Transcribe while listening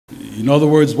In other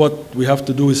words, what we have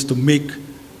to do is to make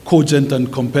cogent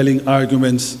and compelling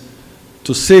arguments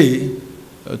to say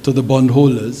to the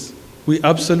bondholders, we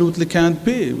absolutely can't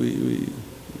pay.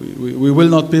 We will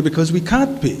not pay because we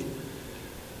can't pay.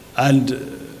 And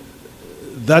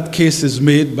that case is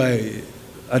made by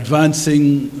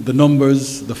advancing the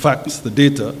numbers, the facts, the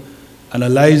data,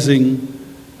 analyzing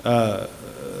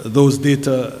those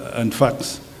data and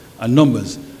facts and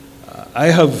numbers. I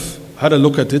have had a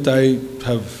look at it. I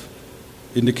have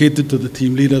indicated to the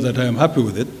team leader that I am happy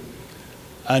with it.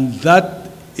 And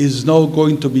that is now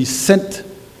going to be sent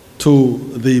to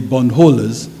the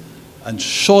bondholders, and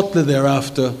shortly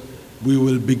thereafter, we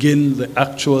will begin the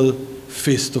actual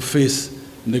face-to-face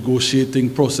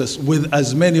negotiating process with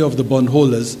as many of the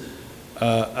bondholders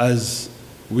as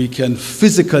we can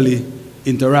physically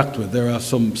interact with. There are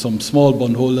some small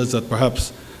bondholders that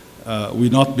perhaps we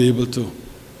not be able to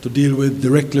deal with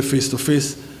directly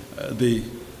face-to-face. The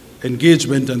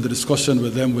engagement and the discussion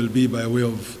with them will be by way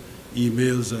of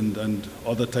emails and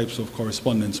other types of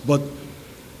correspondence. But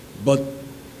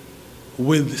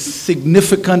with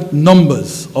significant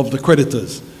numbers of the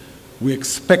creditors, we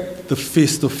expect the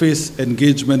face-to-face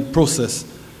engagement process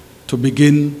to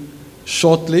begin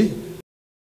shortly,